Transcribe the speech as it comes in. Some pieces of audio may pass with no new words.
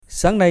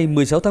Sáng nay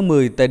 16 tháng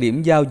 10, tại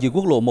điểm giao giữa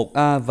quốc lộ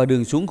 1A và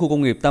đường xuống khu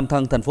công nghiệp Tam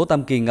Thân, thành phố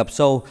Tam Kỳ ngập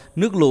sâu,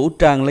 nước lũ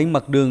tràn lên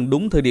mặt đường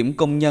đúng thời điểm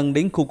công nhân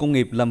đến khu công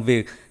nghiệp làm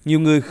việc. Nhiều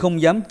người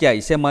không dám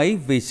chạy xe máy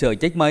vì sợ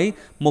chết máy,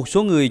 một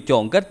số người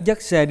chọn cách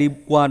dắt xe đi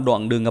qua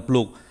đoạn đường ngập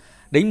lụt.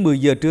 Đến 10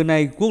 giờ trưa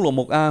nay, quốc lộ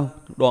 1A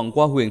đoạn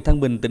qua huyện Thăng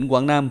Bình, tỉnh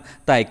Quảng Nam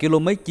tại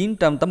km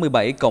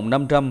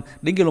 987+500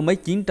 đến km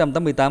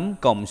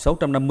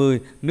 988+650,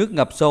 nước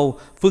ngập sâu,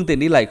 phương tiện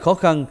đi lại khó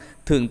khăn.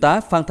 Thượng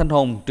tá Phan Thanh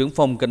Hồng, trưởng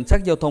phòng Cảnh sát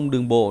giao thông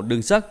đường bộ,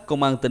 đường sắt,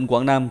 Công an tỉnh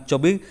Quảng Nam cho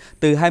biết,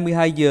 từ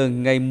 22 giờ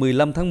ngày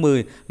 15 tháng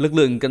 10, lực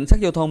lượng Cảnh sát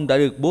giao thông đã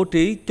được bố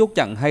trí chốt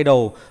chặn hai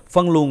đầu,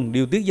 phân luồng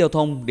điều tiết giao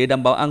thông để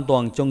đảm bảo an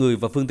toàn cho người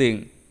và phương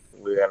tiện.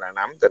 Vừa là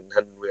nắm tình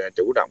hình, vừa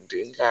chủ động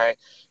triển khai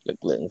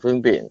lực lượng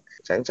phương tiện,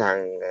 sẵn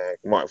sàng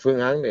mọi phương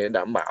án để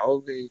đảm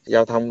bảo cái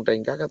giao thông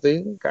trên các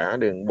tuyến, cả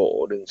đường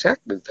bộ, đường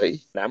sắt, đường thủy,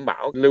 đảm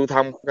bảo lưu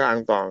thông có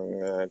an toàn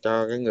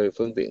cho cái người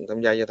phương tiện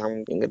tham gia giao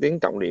thông những cái tuyến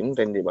trọng điểm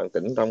trên địa bàn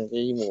tỉnh trong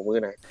cái mùa mưa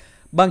này.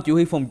 Ban Chỉ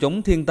huy phòng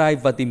chống thiên tai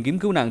và tìm kiếm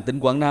cứu nạn tỉnh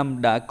Quảng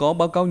Nam đã có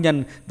báo cáo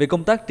nhanh về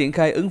công tác triển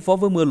khai ứng phó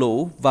với mưa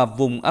lũ và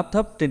vùng áp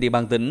thấp trên địa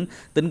bàn tỉnh.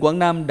 Tỉnh Quảng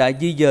Nam đã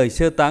di dời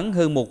sơ tán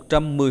hơn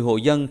 110 hộ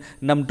dân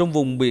nằm trong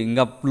vùng bị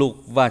ngập lụt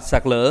và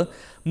sạt lở.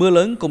 Mưa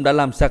lớn cũng đã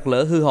làm sạt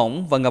lở hư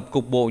hỏng và ngập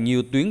cục bộ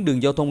nhiều tuyến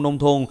đường giao thông nông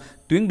thôn,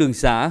 tuyến đường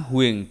xã,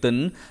 huyện,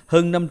 tỉnh,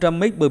 hơn 500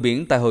 mét bờ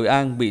biển tại Hội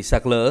An bị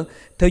sạt lở.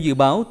 Theo dự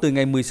báo, từ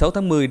ngày 16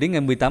 tháng 10 đến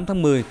ngày 18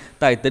 tháng 10,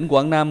 tại tỉnh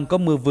Quảng Nam có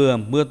mưa vừa,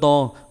 mưa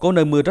to, có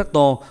nơi mưa rất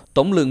to.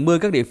 Tổng lượng mưa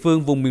các địa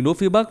phương vùng miền núi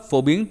phía Bắc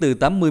phổ biến từ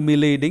 80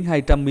 mm đến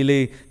 200 mm,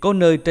 có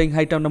nơi trên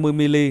 250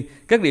 mm.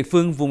 Các địa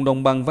phương vùng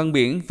đồng bằng ven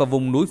biển và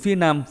vùng núi phía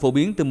Nam phổ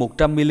biến từ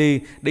 100 mm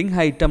đến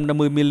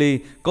 250 mm,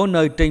 có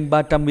nơi trên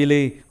 300 mm.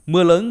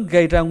 Mưa lớn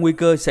gây ra nguy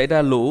cơ xảy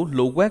ra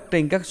lũ quét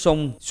trên các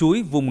sông,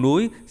 suối, vùng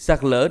núi,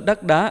 sạt lở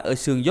đất đá ở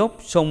sườn dốc,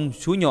 sông,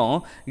 suối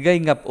nhỏ, gây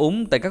ngập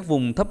úng tại các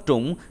vùng thấp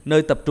trũng,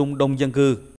 nơi tập trung đông dân cư.